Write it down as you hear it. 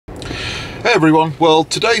Hey everyone, well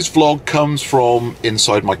today's vlog comes from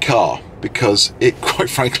inside my car because quite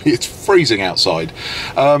frankly it's freezing outside.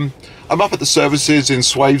 I'm up at the services in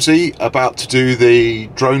Swavesey about to do the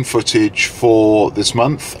drone footage for this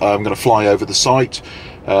month. I'm going to fly over the site,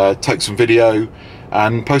 take some video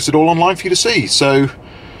and post it all online for you to see. So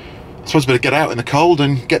I suppose I better get out in the cold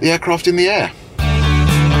and get the aircraft in the air.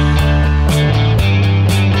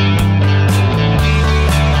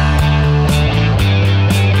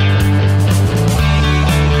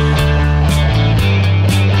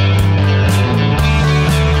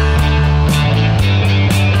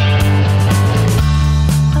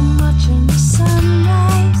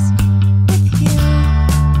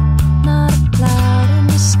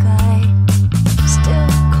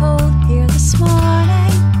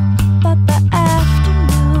 Morning, but the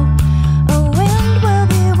afternoon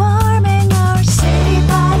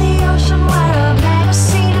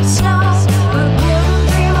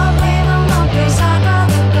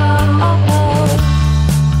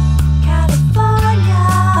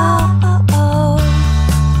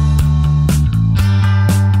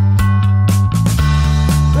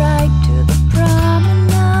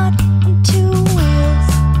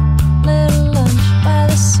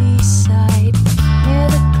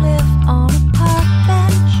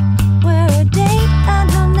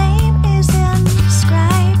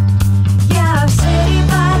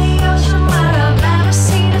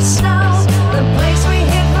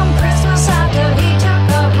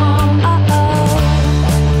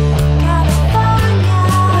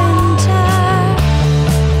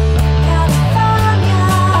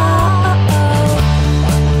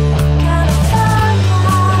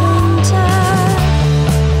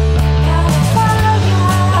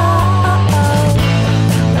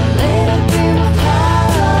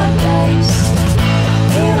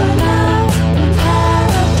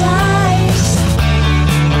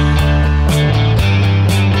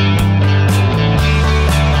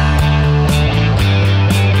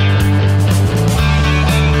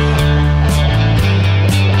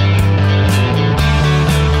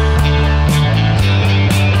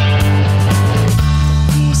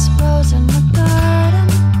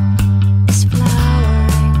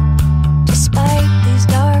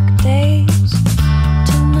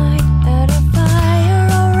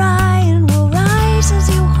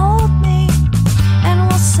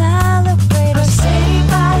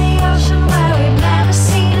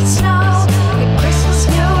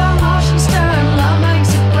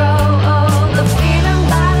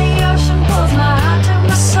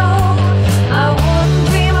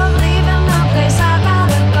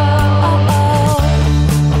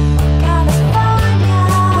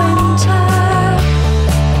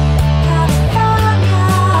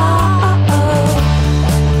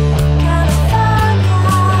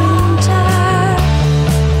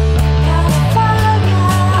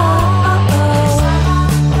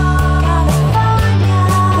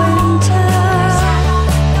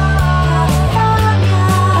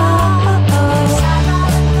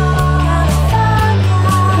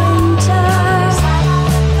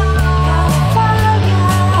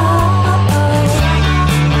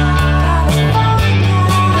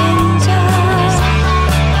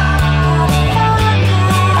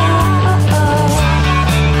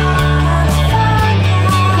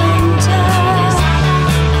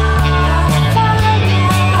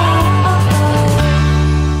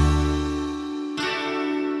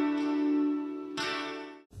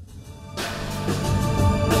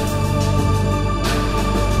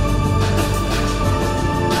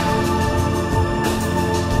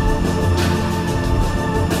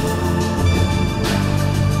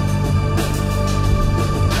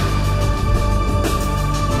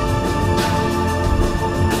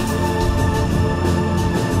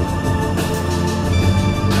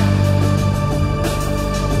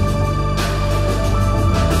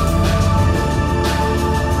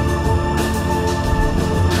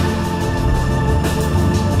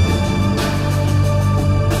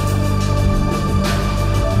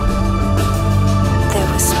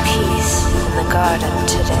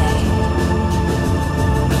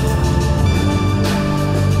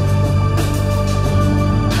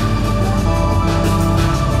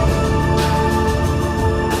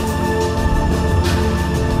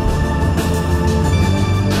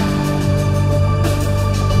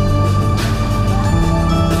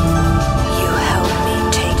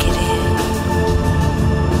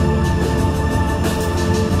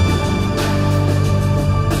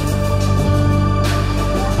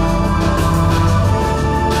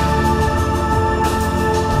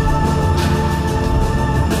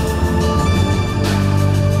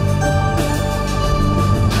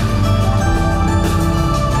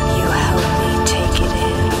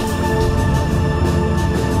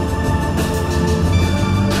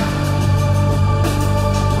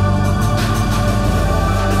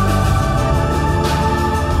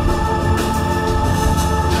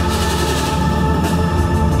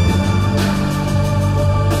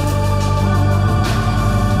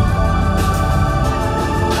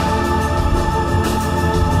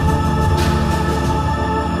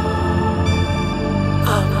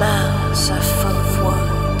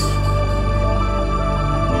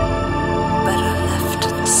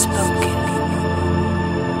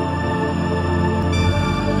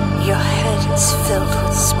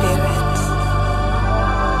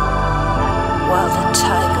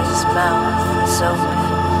is open.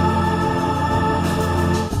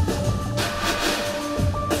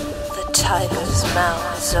 The tiger's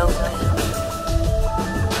mouth is open.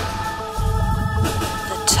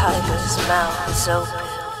 The tiger's mouth is open.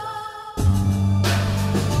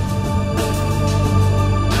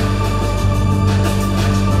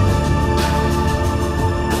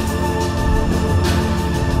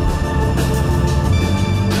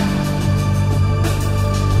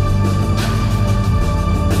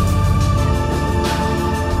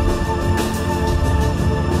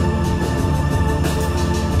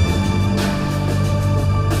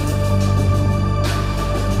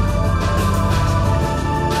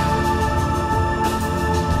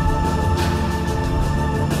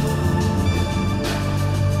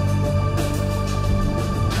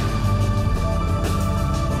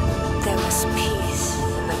 Peace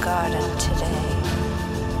in the garden today.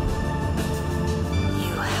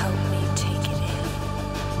 You help me take it in.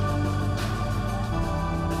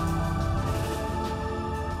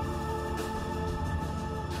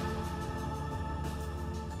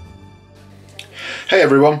 Hey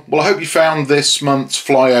everyone, well I hope you found this month's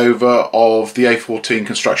flyover of the A14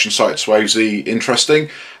 construction site at Swavesey interesting.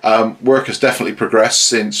 Work has definitely progressed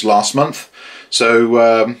since last month,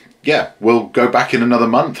 so yeah, we'll go back in another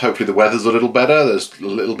month. Hopefully the weather's a little better, there's a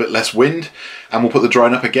little bit less wind, and we'll put the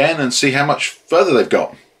drone up again and see how much further they've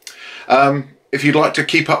got. If you'd like to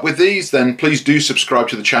keep up with these, then please do subscribe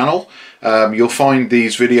to the channel. You'll find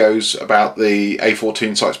these videos about the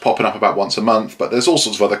A14 sites popping up about once a month, but there's all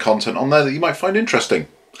sorts of other content on there that you might find interesting.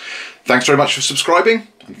 Thanks very much for subscribing,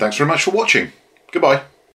 and thanks very much for watching. Goodbye.